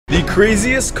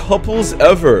craziest couples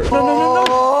ever.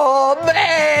 Oh,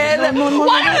 man.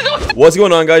 What's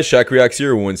going on, guys? Shak-Reacts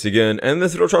here once again, and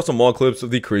this video tries some mall clips of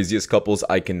the craziest couples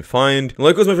I can find. And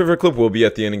like was my favorite clip will be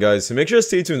at the end, guys, so make sure to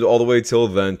stay tuned all the way till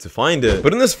then to find it.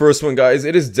 But in this first one, guys,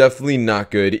 it is definitely not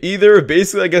good either.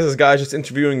 Basically, I guess this guy's just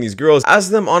interviewing these girls,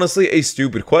 asking them honestly a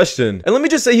stupid question. And let me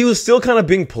just say, he was still kind of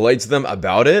being polite to them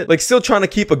about it, like still trying to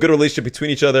keep a good relationship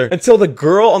between each other, until the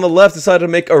girl on the left decided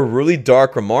to make a really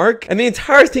dark remark, and the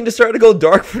entire thing just started to go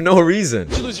dark for no reason.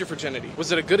 Did you lose your virginity?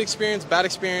 Was it a good experience, bad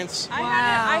experience?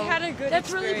 I had a good That's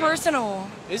experience. really personal.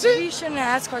 Is it? You shouldn't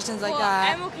ask questions like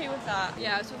that. I'm okay with that.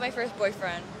 Yeah, it's with my first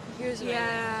boyfriend. He was amazing.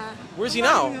 Yeah. Where's he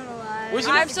now? Where's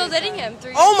he now? I'm still dating him.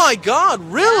 3 years. Oh my god,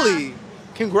 really? Yeah.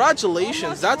 Congratulations.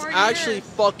 Almost That's 4 actually years.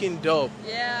 fucking dope.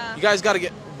 Yeah. You guys gotta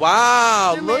get...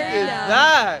 Wow, look at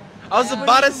that. I was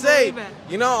about to say,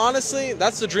 you know, honestly,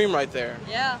 that's the dream right there.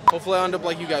 Yeah. Hopefully I end up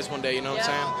like you guys one day, you know what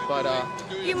I'm saying?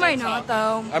 But, You might not,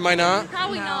 though. I might not.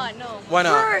 Probably not, no. Why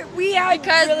not? We had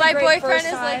Because really my great boyfriend first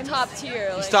is like times. top tier.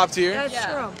 Like, He's top tier? That's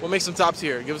Yeah. true. What makes him top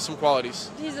tier? Give us some qualities.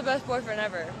 He's the best boyfriend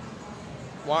ever.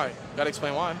 Why? Gotta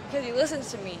explain why. Because he listens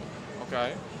to me.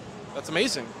 Okay. That's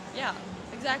amazing. Yeah,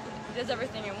 exactly. He does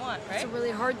everything you want, It's right? a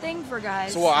really hard thing for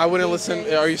guys. So what, I wouldn't these listen?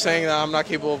 days. Are you saying that I'm not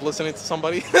capable of listening to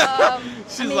somebody? She's I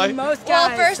mean, like, most Well,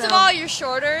 guys. first of so- all, you're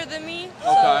shorter than me.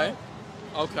 okay.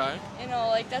 So, Okay. you know,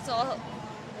 like, that's all.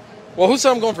 Well, who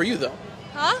said I'm going for you, though?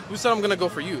 Huh? Who said I'm gonna go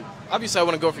for you? Obviously, I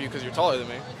wouldn't go for you because you're taller than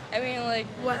me. I mean, like,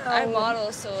 Well- I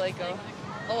model, so, like,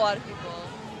 a lot of people.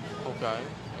 Okay.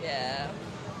 Yeah.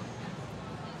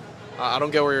 I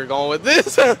don't get where you're going with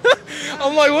this.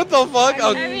 I'm like, what the fuck?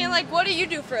 I mean, like, what do you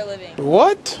do for a living?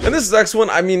 What? And this next one,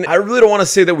 I mean, I really don't want to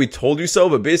say that we told you so,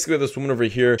 but basically this woman over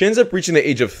here, she ends up reaching the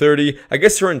age of 30. I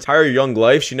guess her entire young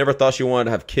life, she never thought she wanted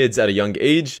to have kids at a young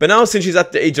age. But now since she's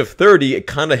at the age of 30, it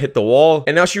kind of hit the wall.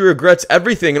 And now she regrets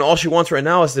everything. And all she wants right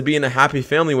now is to be in a happy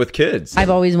family with kids. I've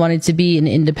always wanted to be an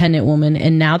independent woman,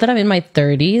 and now that I'm in my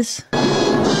 30s,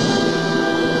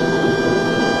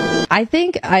 I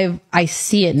think I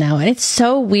see it now, and it's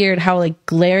so weird how like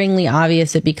glaringly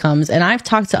obvious it becomes. And I've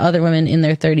talked to other women in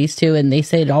their 30s too, and they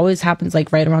say it always happens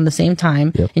like right around the same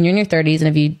time. Yep. And you're in your 30s, and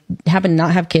if you happen to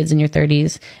not have kids in your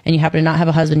 30s, and you happen to not have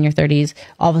a husband in your 30s,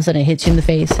 all of a sudden it hits you in the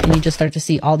face, and you just start to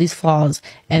see all these flaws,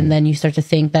 and then you start to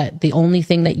think that the only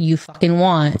thing that you fucking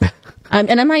want. And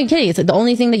I'm not even kidding. It's like the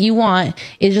only thing that you want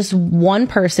is just one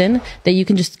person that you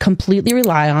can just completely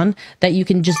rely on, that you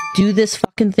can just do this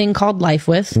fucking thing called life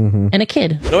with, and a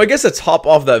kid. Now, I guess to top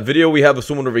off that video, we have this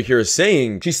woman over here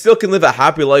saying she still can live a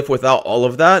happy life without all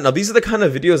of that. Now, these are the kind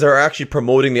of videos that are actually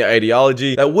promoting the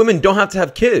ideology that women don't have to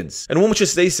have kids, and women should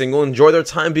stay single, enjoy their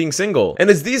time being single. And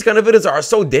it's these kind of videos that are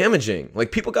so damaging.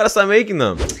 Like, people gotta stop making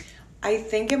them. I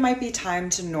think it might be time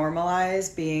to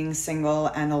normalize being single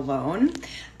and alone.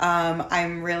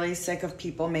 I'm really sick of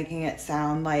people making it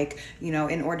sound like, you know,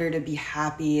 in order to be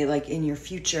happy, like in your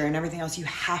future and everything else, you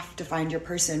have to find your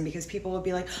person, because people will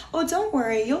be like, oh, don't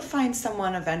worry, you'll find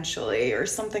someone eventually, or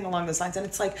something along those lines. And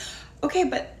it's like, okay,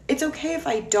 but it's okay if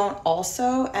I don't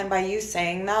also. And by you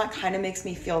saying that kind of makes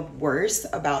me feel worse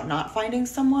about not finding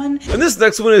someone. And this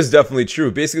next one is definitely true.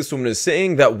 Basically, this woman is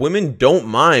saying that women don't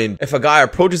mind if a guy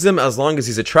approaches them as long as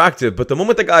he's attractive, but the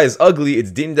moment the guy is ugly, it's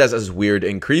deemed as weird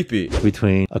and creepy.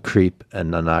 Between a creep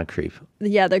and a non-creep.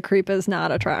 Yeah, the creep is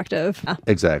not attractive.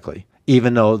 Exactly.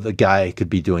 Even though the guy could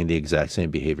be doing the exact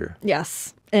same behavior.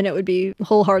 Yes. And it would be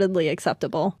wholeheartedly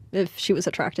acceptable if she was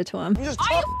attracted to him. All you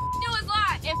do is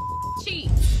lie and cheat.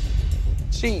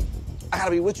 Cheat? I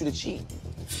gotta be with you to cheat.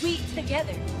 We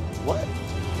together. What?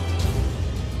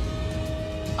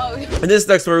 Oh. And this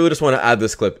next one, I really just want to add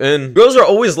this clip in. Girls are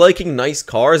always liking nice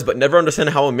cars, but never understand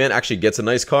how a man actually gets a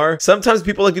nice car. Sometimes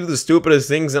people like to do the stupidest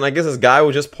things, and I guess this guy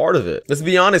was just part of it. Let's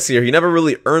be honest here, he never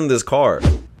really earned this car.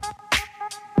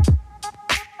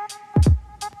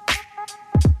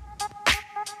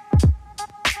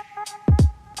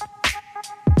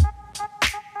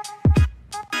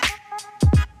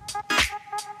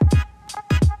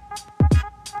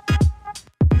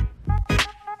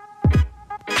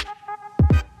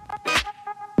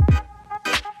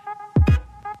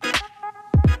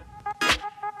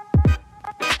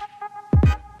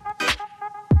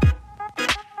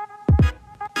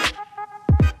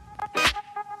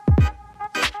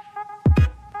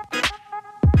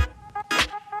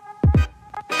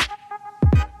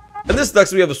 this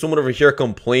next, we have this woman over here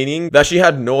complaining that she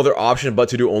had no other option but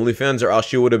to do OnlyFans, or else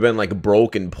she would have been like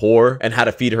broke and poor and had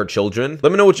to feed her children.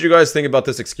 Let me know what you guys think about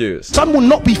this excuse. Son will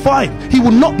not be fine. He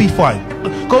will not be fine.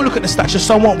 Go look at the stats. Your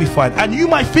son won't be fine. And you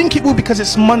might think it will because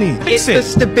it's money. It's the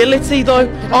stability though.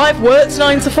 I've worked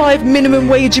 9 to 5 minimum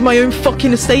wage in my own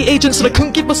fucking estate agent, so I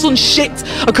couldn't give my son shit.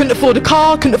 I couldn't afford a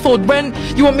car, couldn't afford rent.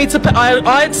 You want me to pay?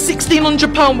 I had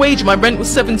 £1,600 wage. My rent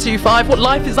was $725. What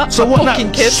life is that? So what fucking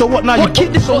now? kid? So what now? What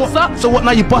kid what's that? So what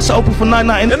now? You bust it open for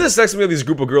 $9.99. In this next, we have these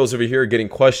group of girls over here getting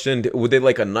questioned. Would they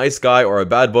like a nice guy or a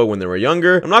bad boy when they were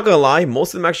younger? I'm not gonna lie,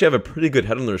 most of them actually have a pretty good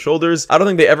head on their shoulders. I don't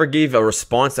think they ever gave a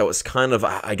response that was kind of,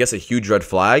 I guess, a huge red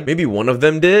flag. Maybe one of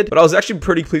them did, but I was actually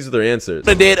pretty pleased with their answers.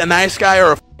 They did a nice guy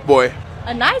or a boy?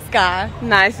 A nice guy.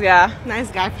 Nice guy. Nice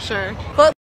guy for sure.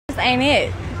 But ain't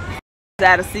it. It's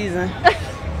out of season.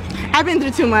 I've been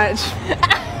through too much.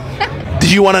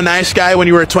 Did you want a nice guy when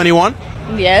you were 21?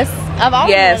 Yes. I've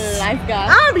always been a nice guy.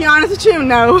 I'll be honest with you,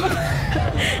 no.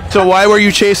 So why were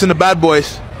you chasing the bad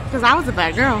boys? Because I was a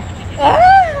bad girl.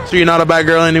 So you're not a bad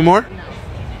girl anymore?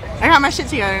 I got my shit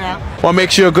together now. What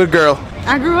makes you a good girl?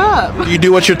 I grew up. You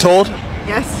do what you're told?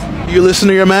 Yes. You listen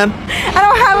to your man? I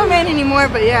don't have a man anymore,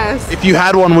 but yes. If you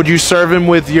had one, would you serve him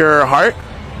with your heart?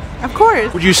 Of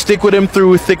course. Would you stick with him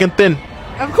through thick and thin?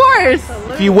 Of course.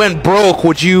 If you went broke,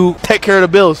 would you take care of the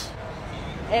bills?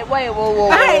 Hey, wait,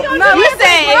 whoa. Hey, no, you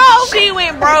said broke. she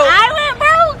went broke. I went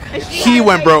broke. He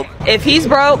went broke. If he's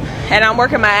broke and I'm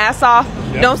working my ass off,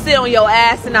 don't sit on your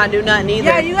ass and not do nothing either.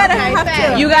 Yeah, you gotta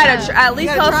have to. You gotta at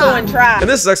least hustle and try. And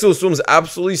this sexual swim is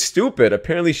absolutely stupid.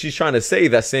 Apparently, she's trying to say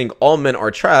that saying all men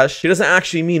are trash, she doesn't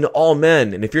actually mean all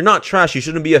men. And if you're not trash, you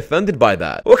shouldn't be offended by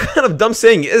that. What kind of dumb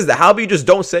saying is that? How about you just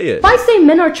don't say it? If I say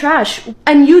men are trash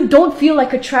and you don't feel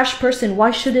like a trash person,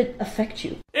 why should it affect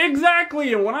you?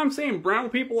 Exactly, and when I'm saying brown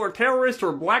people are terrorists,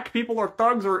 or black people are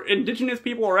thugs, or indigenous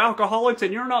people are alcoholics,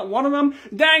 and you're not one of them,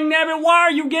 dang nabbit, why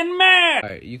are you getting mad?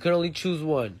 Alright, you can only choose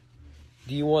one.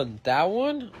 Do you want that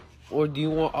one, or do you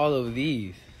want all of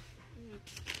these?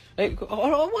 Hey,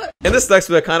 hold on, what? And this next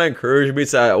bit kind of encouraged me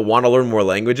to want to learn more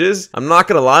languages. I'm not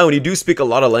gonna lie, when you do speak a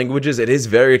lot of languages, it is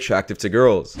very attractive to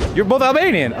girls. You're both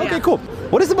Albanian? Okay, cool.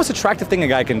 What is the most attractive thing a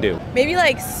guy can do? Maybe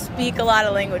like speak a lot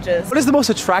of languages. What is the most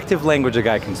attractive language a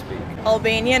guy can speak?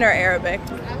 Albanian or Arabic?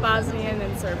 Bosnian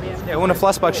and Serbian. Ja, unë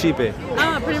flas pak shqipe.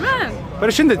 Ah, pretty man.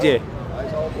 Përshëndetje.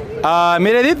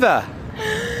 Miredita.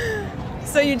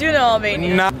 So you do know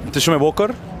Albanian? Na, të shumë e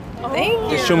bukur.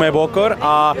 Thank you. Shumë e bukur.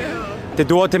 Të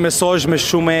dua të mësosh me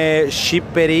shumë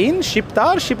shqiperin,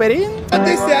 shqiptar, shqiperin?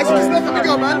 They say I should just let me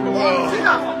go, man.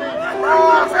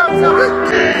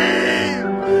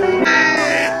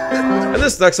 And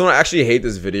this next one, I actually hate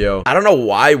this video. I don't know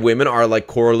why women are like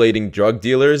correlating drug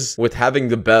dealers with having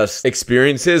the best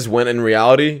experiences when in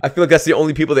reality, I feel like that's the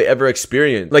only people they ever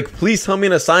experience. Like, please tell me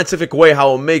in a scientific way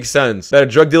how it makes sense that a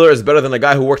drug dealer is better than a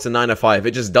guy who works a 9 to 5.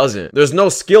 It just doesn't. There's no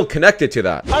skill connected to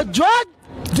that. A drug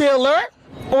dealer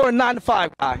or a 9 to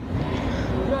 5 guy?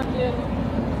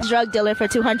 Drug dealer for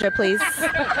 200, please.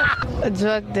 A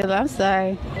drug dealer, I'm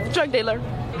sorry. Drug dealer.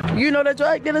 You know the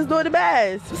drug dealers doing the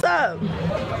best. What's up?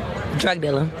 Drug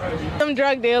dealer. Some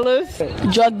drug dealers.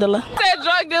 Drug dealer. I said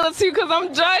drug dealers too, because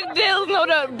I'm drug dealers know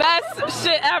the best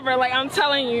shit ever. Like, I'm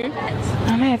telling you.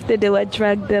 I'm gonna have to do a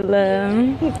drug dealer.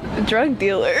 Drug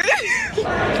dealer.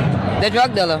 The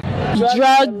drug dealer.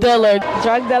 Drug dealer.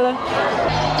 Drug dealer.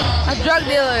 A drug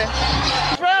dealer.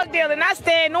 Drug dealer, not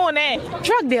staying on that.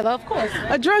 Drug dealer, of course.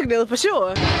 A drug dealer for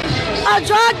sure. A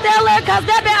drug dealer, because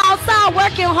they've been outside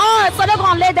working hard, so they're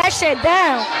going to let that shit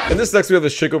down. And this next we have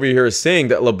this chick over here saying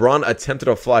that LeBron attempted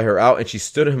to fly her out and she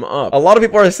stood him up. A lot of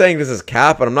people are saying this is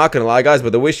cap, and I'm not gonna lie, guys,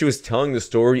 but the way she was telling the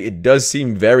story, it does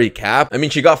seem very cap. I mean,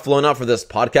 she got flown out for this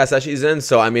podcast that she's in,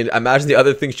 so I mean, imagine the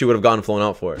other things she would have gotten flown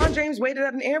out for. James waited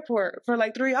at an airport for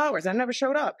like 3 hours. I never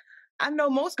showed up. I know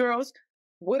most girls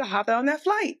would have hopped on that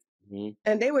flight.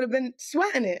 And they would have been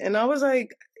sweating it. And I was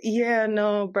like, yeah,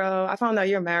 no, bro. I found out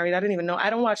you're married. I didn't even know. I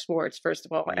don't watch sports, first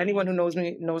of all. Anyone who knows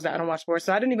me knows that I don't watch sports.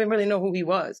 So I didn't even really know who he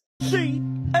was.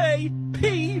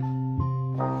 C-A-P.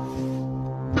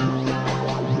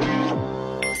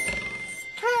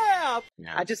 Cap.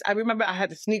 I remember I had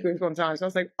the sneakers one time. So I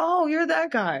was like, oh, you're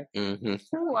that guy. Ooh,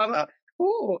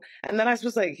 ooh. And then I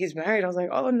was like, he's married. I was like,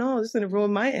 oh, no, this is going to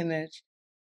ruin my image.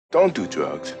 Don't do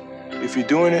drugs. If you're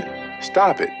doing it,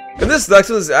 stop it. And this next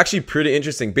one is actually pretty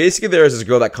interesting. Basically, there's this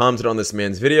girl that commented on this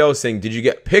man's video saying, did you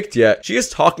get picked yet? She is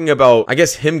talking about, I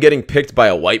guess, him getting picked by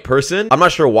a white person. I'm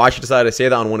not sure why she decided to say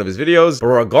that on one of his videos, but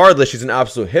regardless, she's an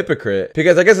absolute hypocrite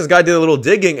because I guess this guy did a little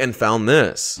digging and found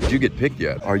this. Did you get picked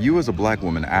yet? Are you as a black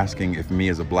woman asking if me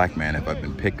as a black man if I've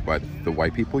been picked by the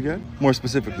white people yet? More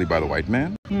specifically by the white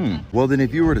man? Well then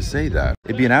if you were to say that,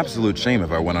 it'd be an absolute shame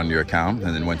if I went on your account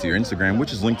and then went to your Instagram,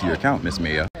 which is linked to your account, Miss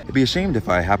Mia. It'd be ashamed if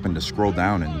I happened to scroll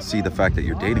down and see the fact that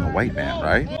you're dating a white man,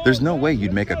 right? There's no way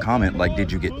you'd make a comment like,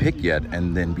 did you get picked yet?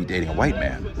 And then be dating a white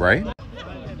man, right?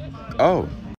 Oh,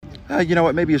 you know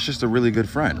what? Maybe it's just a really good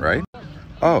friend, right?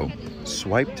 Oh,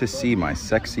 swipe to see my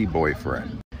sexy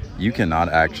boyfriend. You cannot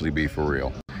actually be for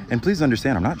real. And please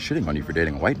understand, I'm not shitting on you for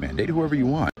dating a white man. Date whoever you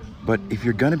want. But if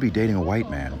you're gonna be dating a white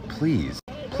man, please,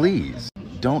 please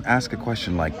don't ask a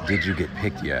question like, did you get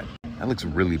picked yet? That looks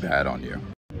really bad on you.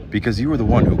 Because you were the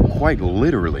one who quite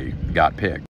literally got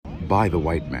picked by the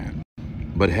white man.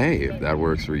 But hey, if that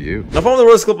works for you. Now, following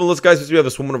the roast clip of this, guys, we have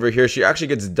this woman over here. She actually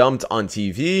gets dumped on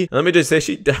TV. And let me just say,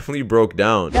 she definitely broke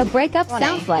down. The breakup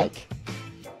sounds like.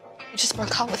 You just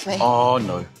broke up with me. Oh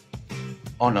no.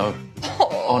 Oh no.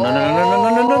 Oh no no no no no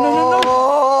no no no no no.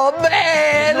 Oh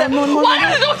man!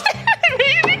 Why did you say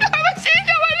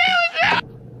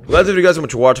Well, that's it, you guys. So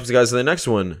much for watching, guys. In the next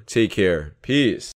one, take care. Peace.